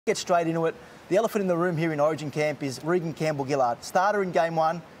Get straight into it. The elephant in the room here in Origin camp is Regan Campbell-Gillard. Starter in game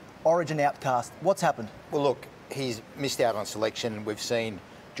one, Origin outcast. What's happened? Well, look, he's missed out on selection. We've seen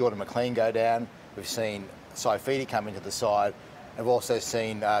Jordan McLean go down. We've seen Saifidi come into the side. And we've also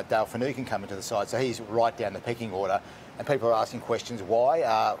seen Dale Finucane come into the side. So he's right down the pecking order. And people are asking questions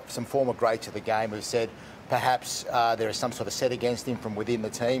why. Some former greats of the game have said perhaps there is some sort of set against him from within the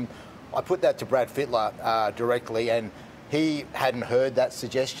team. I put that to Brad Fittler directly, and he hadn't heard that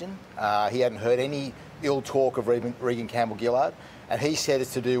suggestion. He hadn't heard any ill talk of Regan Campbell-Gillard, and he said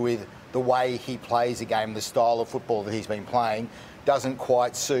it's to do with the way he plays the game, the style of football that he's been playing doesn't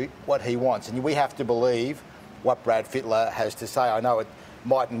quite suit what he wants. And we have to believe what Brad Fittler has to say. I know it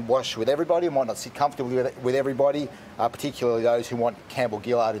mightn't wash with everybody, it might not sit comfortably with everybody, particularly those who want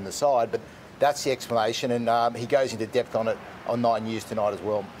Campbell-Gillard in the side, but that's the explanation, and he goes into depth on it on 9 News tonight as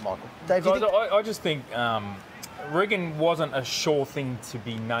well, Michael. Dave, I just think Regan wasn't a sure thing to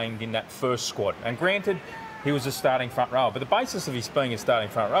be named in that first squad. And granted, he was a starting front rower. But the basis of his being a starting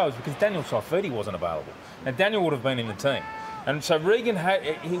front rower is because Daniel Saifidi wasn't available. And Daniel would have been in the team. And so Regan,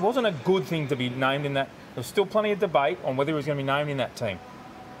 he wasn't a good thing to be named in that. There was still plenty of debate on whether he was going to be named in that team.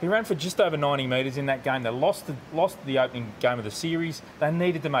 He ran for just over 90 metres in that game. They lost the opening game of the series. They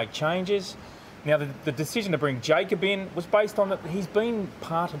needed to make changes. Now, the decision to bring Jacob in was based on that he's been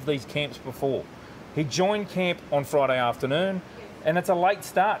part of these camps before. He joined camp on Friday afternoon, and it's a late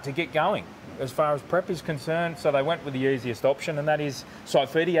start to get going as far as prep is concerned, so they went with the easiest option, and that is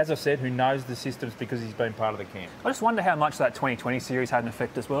Saifidi, as I said, who knows the systems because he's been part of the camp. I just wonder how much that 2020 series had an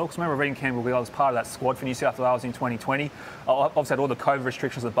effect as well, because remember Regan Campbell-Gillard was part of that squad for New South Wales in 2020. Obviously had all the COVID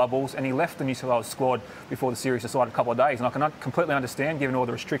restrictions, the bubbles, and he left the New South Wales squad before the series decided a couple of days, and I can completely understand given all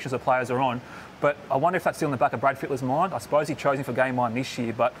the restrictions the players are on, but I wonder if that's still in the back of Brad Fittler's mind. I suppose he chose him for game one this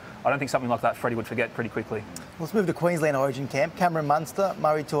year, but I don't think something like that Freddie would forget pretty quickly. Let's move to Queensland Origin camp. Cameron Munster,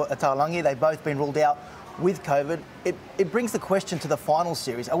 Murray Taulagi, they've both been ruled out with COVID. It brings the question to the final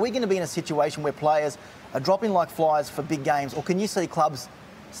series. Are we going to be in a situation where players are dropping like flies for big games, or can you see clubs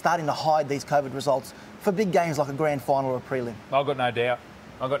starting to hide these COVID results for big games like a grand final or a prelim? I've got no doubt.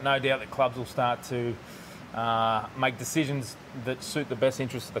 I've got no doubt that clubs will start to make decisions that suit the best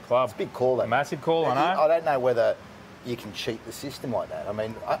interests of the club. It's a big call, though. Massive call, I know. I don't know whether you can cheat the system like that. I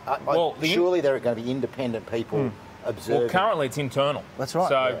mean, surely there are going to be independent people observing. Well, currently it's internal. That's right.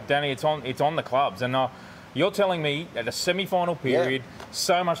 So, Danny, it's on the clubs. And you're telling me at a semi-final period,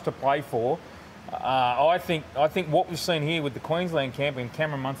 so much to play for. I think what we've seen here with the Queensland camp and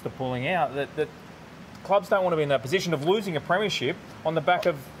Cameron Munster pulling out, that clubs don't want to be in that position of losing a premiership on the back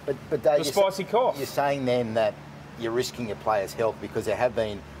of but Dave, the spicy cough. You're saying then that you're risking your players' health because there have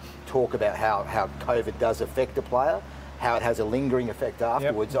been talk about how COVID does affect a player, how it has a lingering effect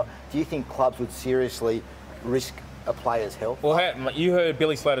afterwards. Yep. Do you think clubs would seriously risk a player's health? Well, you heard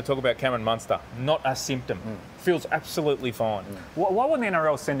Billy Slater talk about Cameron Munster. Not a symptom. Feels absolutely fine. Why wouldn't the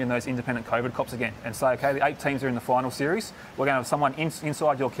NRL send in those independent COVID cops again and say, OK, the 8 teams are in the final series. We're going to have someone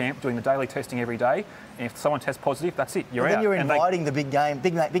inside your camp doing the daily testing every day. And if someone tests positive, that's it. You're out. Then you're inviting the big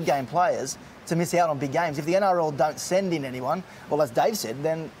game players to miss out on big games. If the NRL don't send in anyone, well, as Dave said,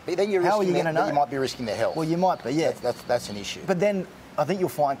 then you're how are you going to know? You might be risking their health. Well, you might be, yeah. That's an issue. But then I think you'll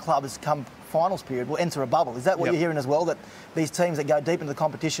find clubs come finals period will enter a bubble. Is that what you're hearing as well, that these teams that go deep into the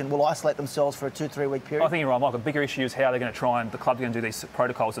competition will isolate themselves for a 2-3 week period? I think you're right, Michael. The bigger issue is how they're going to try, and the clubs are going to do these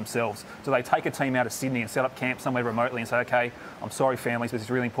protocols themselves. Do they take a team out of Sydney and set up camp somewhere remotely and say, OK, I'm sorry, families, but it's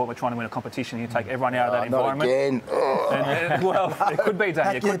really important. We're trying to win a competition. You take everyone out of that environment. Not again. And, well, it could be,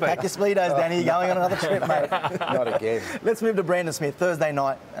 Danny. It could be. Pack your speedos, Danny. You're going on another trip, mate. Not again. Let's move to Brandon Smith. Thursday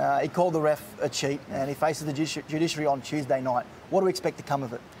night, he called the ref a cheat, and he faces the judiciary on Tuesday night. What do we expect to come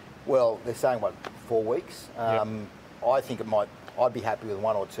of it? Well, they're saying, 4 weeks? I think I'd be happy with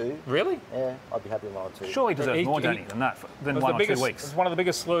 1 or 2. Really? Yeah, I'd be happy with 1 or 2. Surely deserves more, Danny, than 1 or 2 weeks. It's one of the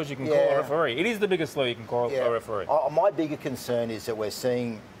biggest slurs you can call a referee. It is the biggest slur you can call a referee. My bigger concern is that we're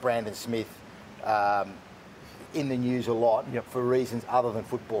seeing Brandon Smith in the news a lot for reasons other than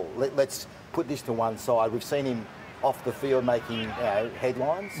football. Let's put this to one side. We've seen him off the field making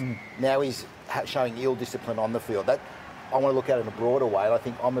headlines. Now he's showing ill discipline on the field. I want to look at it in a broader way, and I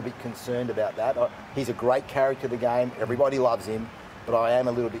think I'm a bit concerned about that. He's a great character of the game. Everybody loves him, but I am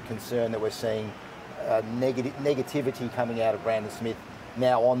a little bit concerned that we're seeing negativity coming out of Brandon Smith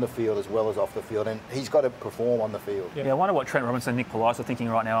now on the field as well as off the field, and he's got to perform on the field. Yeah, I wonder what Trent Robinson and Nick Police are thinking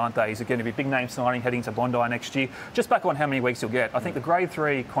right now, aren't they? He's going to be a big name signing heading to Bondi next year. Just back on how many weeks you'll get. I think the grade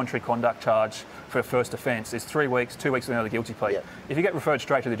 3 contrary conduct charge for a first offence is 3 weeks, 2 weeks with another guilty plea. If you get referred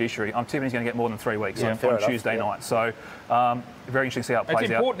straight to the judiciary, I'm tipping he's going to get more than 3 weeks on Tuesday night. So very interesting to see how it plays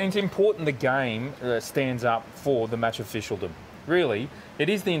out. It's important the game stands up for the match officialdom. really, it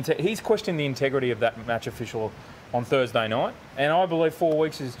is he's questioned the integrity of that match official on Thursday night, and I believe 4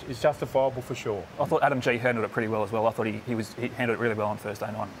 weeks is justifiable for sure. I thought Adam G handled it pretty well as well. I thought he handled it really well on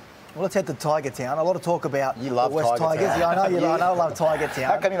Thursday night. Well, let's head to Tiger Town. A lot of talk about you love the West Tiger Tigers. Town. Yeah, I know I love Tiger Town.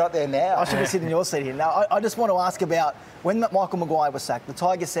 How come you're not there now? I should be sitting in your seat here. Now, I just want to ask about when Michael Maguire was sacked. The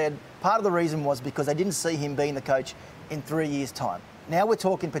Tigers said part of the reason was because they didn't see him being the coach in 3 years' time. Now we're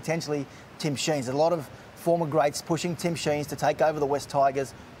talking potentially Tim Sheens. A lot of former greats pushing Tim Sheens to take over the West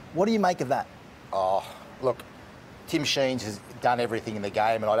Tigers. What do you make of that? Oh, look, Tim Sheens has done everything in the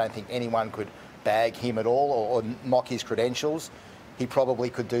game, and I don't think anyone could bag him at all or mock his credentials. He probably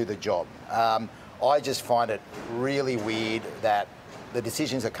could do the job. I just find it really weird that the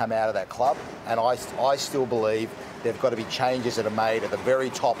decisions that come out of that club, and I still believe there've got to be changes that are made at the very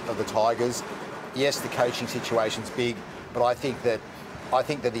top of the Tigers. Yes, the coaching situation's big, but I think that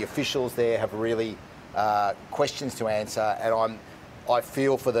the officials there have really questions to answer, and I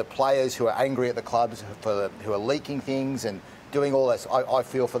feel for the players who are angry at the clubs, who are leaking things and doing all this. I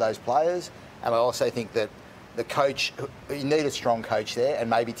feel for those players, and I also think that the coach, you need a strong coach there, and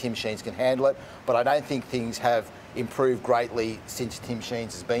maybe Tim Sheens can handle it, but I don't think things have improved greatly since Tim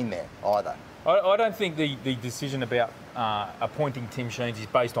Sheens has been there either. I don't think the decision about appointing Tim Sheens is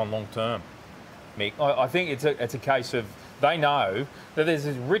based on long term, Mick. I think it's a case of they know that there's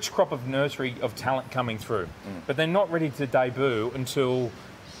this rich crop of nursery of talent coming through, but they're not ready to debut until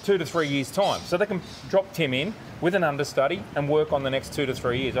 2 to 3 years' time. So they can drop Tim in with an understudy and work on the next 2 to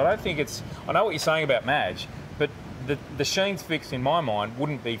 3 years. I don't think I know what you're saying about Madge, but the Sheens fix, in my mind,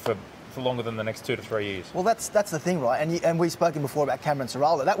 wouldn't be for longer than the next 2 to 3 years. Well, that's the thing, right? And we've spoken before about Cameron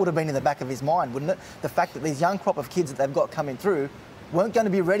Ciraldo. That would have been in the back of his mind, wouldn't it? The fact that these young crop of kids that they've got coming through weren't going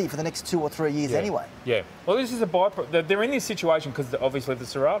to be ready for the next 2 or 3 years anyway. Yeah. Well, this is a byproduct. They're in this situation because obviously the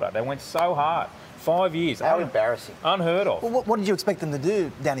Ciraldo. They went so hard. 5 years. How embarrassing. Unheard of. Well, what did you expect them to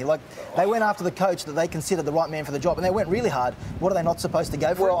do, Danny? Like, they went after the coach that they considered the right man for the job, and they went really hard. What are they not supposed to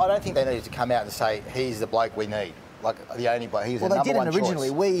go for? Well, I don't think they needed to come out and say, he's the bloke we need. Like, the only bloke. He's the number one choice. Well, they didn't originally.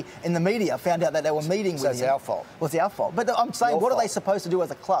 We, in the media, found out that they were meeting with him. So it's our fault. Well, it's our fault. But I'm saying, what are they supposed to do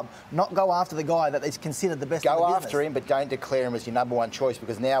as a club? Not go after the guy that is considered the best in the business. Go after him, but don't declare him as your number one choice,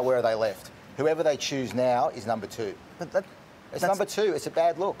 because now where are they left? Whoever they choose now is number 2. But it's number 2. It's a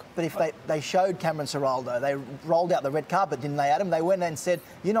bad look. But if they showed Cameron Ciraldo, they rolled out the red carpet, didn't they, Adam? They went and said,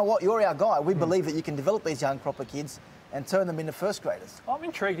 you know what, you're our guy. We believe that you can develop these young proper kids and turn them into first graders. I'm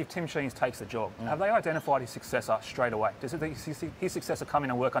intrigued if Tim Sheens takes the job. Have they identified his successor straight away? Does his successor come in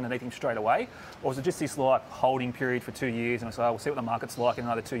and work underneath him straight away? Or is it just this like holding period for 2 years and it's like, we'll see what the market's like in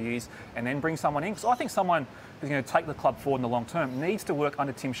another 2 years and then bring someone in? Because I think someone who's going to take the club forward in the long term needs to work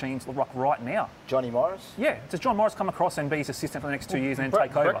under Tim Sheens right now. Johnny Morris? Yeah. Does John Morris come across and be his assistant for the next 2 years and then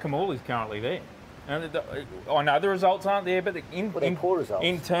take over? Brett Kamali is currently there. And I know the results aren't there, but poor results.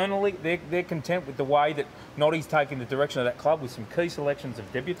 Internally, they're content with the way that Noddy's taking the direction of that club with some key selections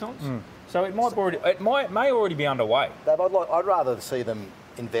of debutants. So it may already be underway. Dave, I'd rather see them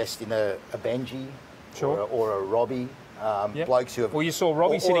invest in a Benji or a Robbie, blokes who have... Well, you saw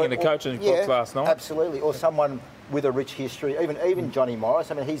Robbie sitting in the coaching box last night. Absolutely, or someone with a rich history, even Johnny Morris.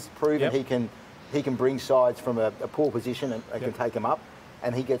 I mean, he's proven he can bring sides from a poor position and can take them up.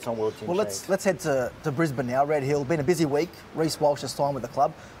 And he gets on World Team. Well, let's head to Brisbane now. Red Hill, been a busy week. Reece Walsh has signed with the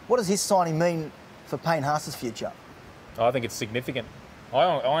club. What does his signing mean for Payne Haas's future? I think it's significant.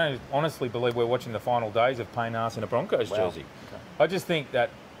 I honestly believe we're watching the final days of Payne Haas in a Broncos jersey. Okay. I just think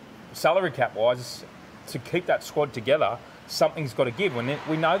that salary cap-wise, to keep that squad together, something's got to give.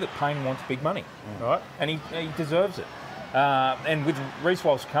 We know that Payne wants big money, right? And he deserves it. And with Reece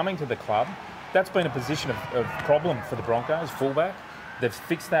Walsh coming to the club, that's been a position of problem for the Broncos, fullback. They've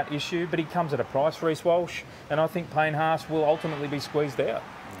fixed that issue, but he comes at a price, Reece Walsh, and I think Payne Haas will ultimately be squeezed out.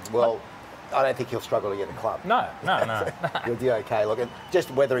 Well, I don't think he'll struggle to get the club. No. He'll do okay. Look,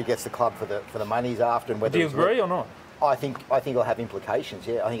 just whether he gets the club for the money he's after, and whether. Do you agree or not? I think it'll have implications.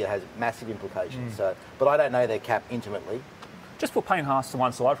 Yeah, I think it has massive implications. So, but I don't know their cap intimately. Just put Payne Haas to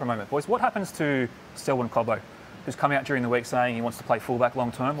one side for a moment, boys. What happens to Selwyn Cobbo, who's come out during the week saying he wants to play fullback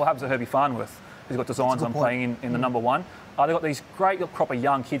long term? What happens to Herbie Farnworth, who's got designs on playing in the number 1? They've got these great crop of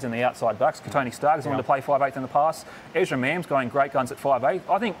young kids in the outside backs. Tony Stark has wanted to play 5'8" in the past. Ezra Mann's going great guns at 5'8".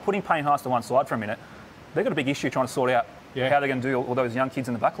 I think putting Payne Haas to one side for a minute, they've got a big issue trying to sort out how they're going to do all those young kids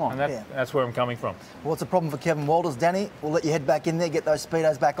in the back line. And that's where I'm coming from. Well, it's a problem for Kevin Walters. Danny, we'll let you head back in there, get those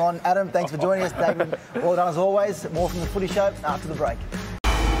speedos back on. Adam, thanks for joining us. David, well done as always. More from the Footy Show after the break.